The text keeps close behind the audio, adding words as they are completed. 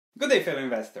Good day, fellow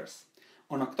investors.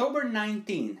 On October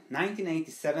 19,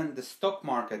 1987, the stock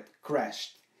market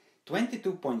crashed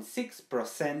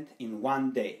 22.6% in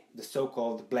one day, the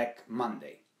so-called Black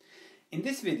Monday. In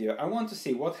this video, I want to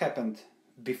see what happened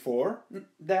before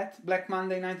that Black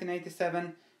Monday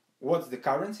 1987, what's the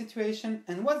current situation,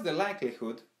 and what's the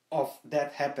likelihood of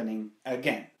that happening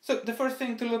again. So the first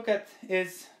thing to look at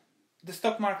is the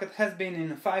stock market has been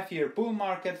in a 5-year bull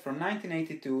market from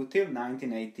 1982 till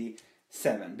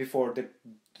 1987, before the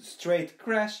straight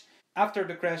crash. After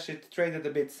the crash it traded a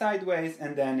bit sideways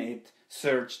and then it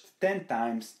surged 10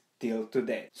 times till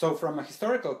today. So from a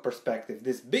historical perspective,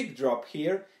 this big drop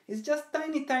here is just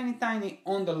tiny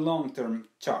on the long-term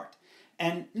chart.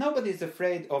 And nobody is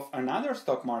afraid of another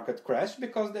stock market crash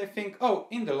because they think, oh,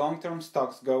 in the long term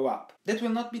stocks go up. That will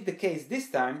not be the case this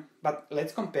time, but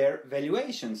let's compare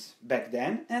valuations back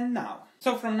then and now.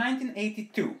 So from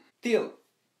 1982 till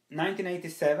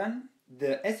 1987,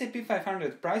 the S&P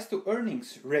 500 price to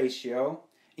earnings ratio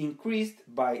increased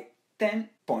by 10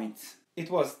 points. It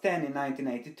was 10 in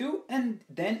 1982 and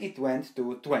then it went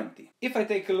to 20. If I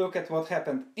take a look at what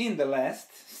happened in the last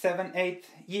 7-8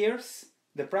 years,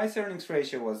 the price earnings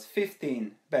ratio was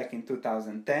 15 back in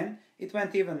 2010, it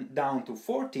went even down to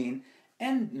 14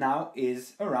 and now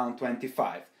is around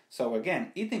 25. So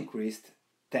again, it increased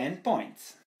 10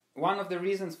 points. One of the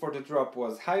reasons for the drop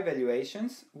was high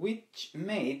valuations, which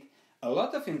made a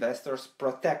lot of investors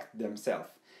protect themselves.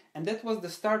 And that was the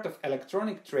start of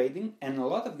electronic trading, and a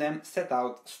lot of them set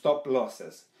out stop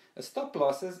losses. A stop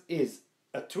losses is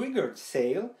a triggered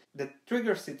sale that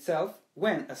triggers itself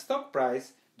when a stock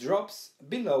price drops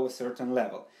below a certain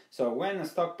level. So when a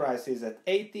stock price is at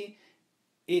 80,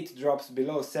 it drops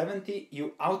below 70,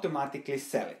 you automatically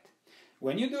sell it.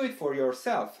 When you do it for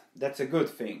yourself, that's a good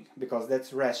thing, because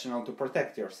that's rational to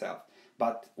protect yourself.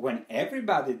 But when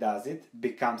everybody does it, it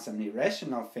becomes an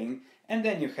irrational thing, and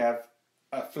then you have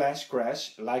a flash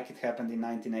crash like it happened in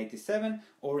 1987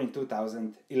 or in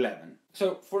 2011.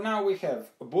 So for now we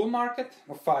have a bull market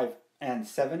of 5 and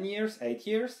 7 years, 8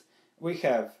 years. We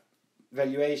have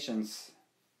valuations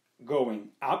going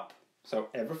up, so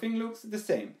everything looks the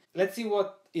same. Let's see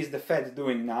what is the Fed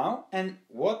doing now and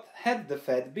what had the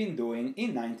Fed been doing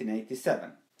in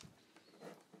 1987.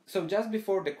 So just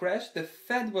before the crash, the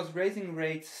Fed was raising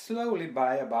rates slowly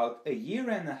by about a year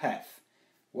and a half.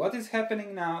 What is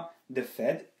happening now? The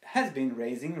Fed has been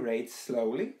raising rates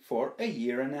slowly for a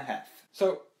year and a half.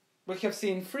 So we have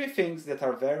seen three things that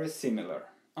are very similar.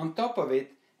 On top of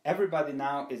it, everybody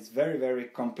now is very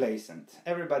complacent.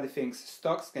 Everybody thinks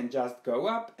stocks can just go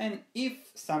up, and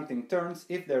if something turns,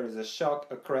 if there is a shock,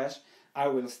 a crash, I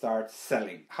will start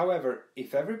selling. However,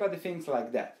 if everybody thinks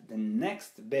like that, the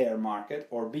next bear market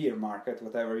or bear market,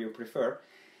 whatever you prefer,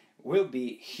 will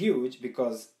be huge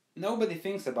because nobody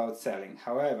thinks about selling.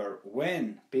 However,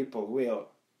 when people will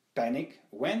panic,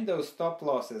 when those stop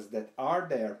losses that are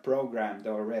there programmed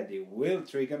already will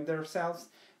trigger themselves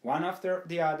one after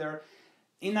the other.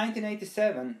 In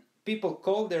 1987, people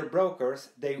called their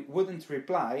brokers, they wouldn't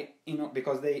reply,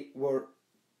 because they were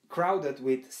crowded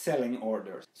with selling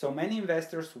orders. So many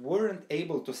investors weren't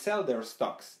able to sell their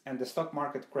stocks and the stock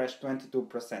market crashed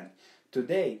 22%.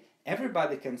 Today,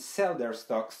 everybody can sell their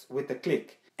stocks with a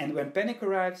click. And when panic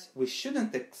arrives, we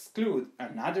shouldn't exclude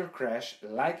another crash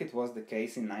like it was the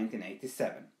case in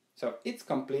 1987. So it's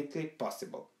completely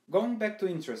possible. Going back to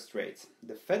interest rates,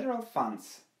 the federal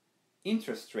funds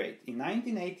interest rate in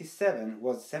 1987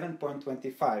 was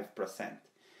 7.25%.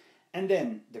 And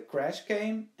then the crash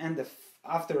came, and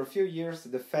after a few years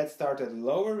the Fed started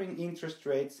lowering interest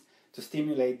rates to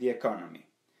stimulate the economy.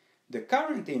 The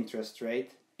current interest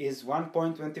rate is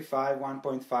 1.25,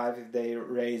 1.5 if they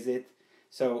raise it.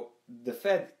 So the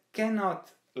Fed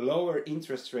cannot lower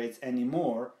interest rates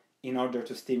anymore in order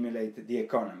to stimulate the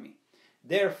economy.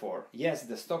 Therefore, yes,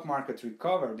 the stock market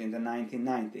recovered in the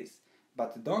 1990s,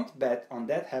 but don't bet on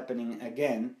that happening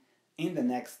again in the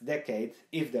next decade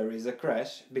if there is a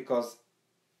crash, because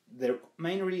the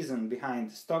main reason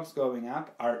behind stocks going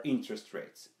up are interest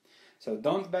rates. So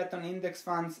don't bet on index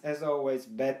funds, as always,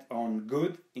 bet on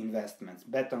good investments,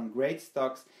 bet on great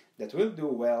stocks that will do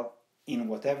well in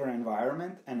whatever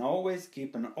environment, and always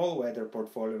keep an all-weather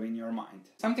portfolio in your mind.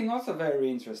 Something also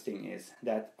very interesting is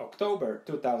that October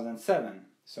 2007,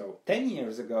 so 10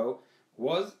 years ago,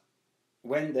 was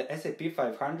when the S&P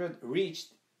 500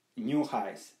 reached new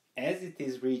highs, as it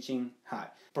is reaching high.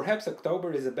 Perhaps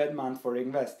October is a bad month for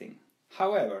investing.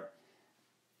 However,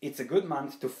 it's a good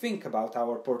month to think about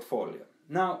our portfolio.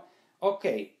 Now,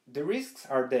 okay, the risks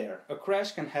are there. A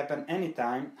crash can happen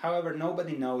anytime, however,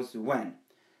 nobody knows when.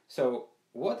 So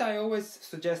what I always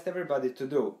suggest everybody to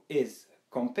do is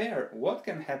compare what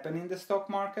can happen in the stock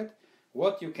market,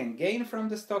 what you can gain from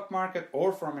the stock market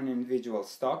or from an individual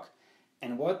stock,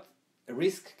 and what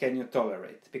risk can you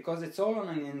tolerate, because it's all on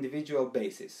an individual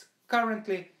basis.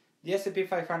 Currently, the S&P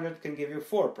 500 can give you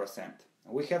 4%.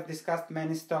 We have discussed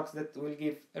many stocks that will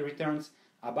give returns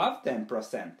above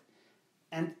 10%.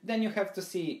 And then you have to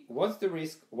see what's the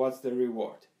risk, what's the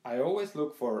reward. I always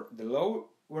look for the lower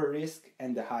risk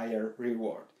and the higher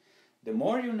reward. The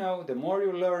more you know, the more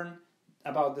you learn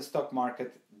about the stock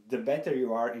market, the better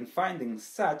you are in finding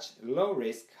such low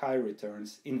risk, high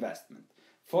returns investment.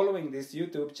 Following this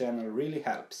YouTube channel really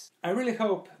helps. I really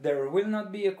hope there will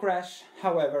not be a crash.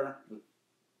 However,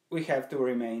 we have to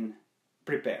remain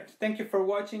prepared. Thank you for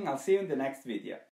watching. I'll see you in the next video.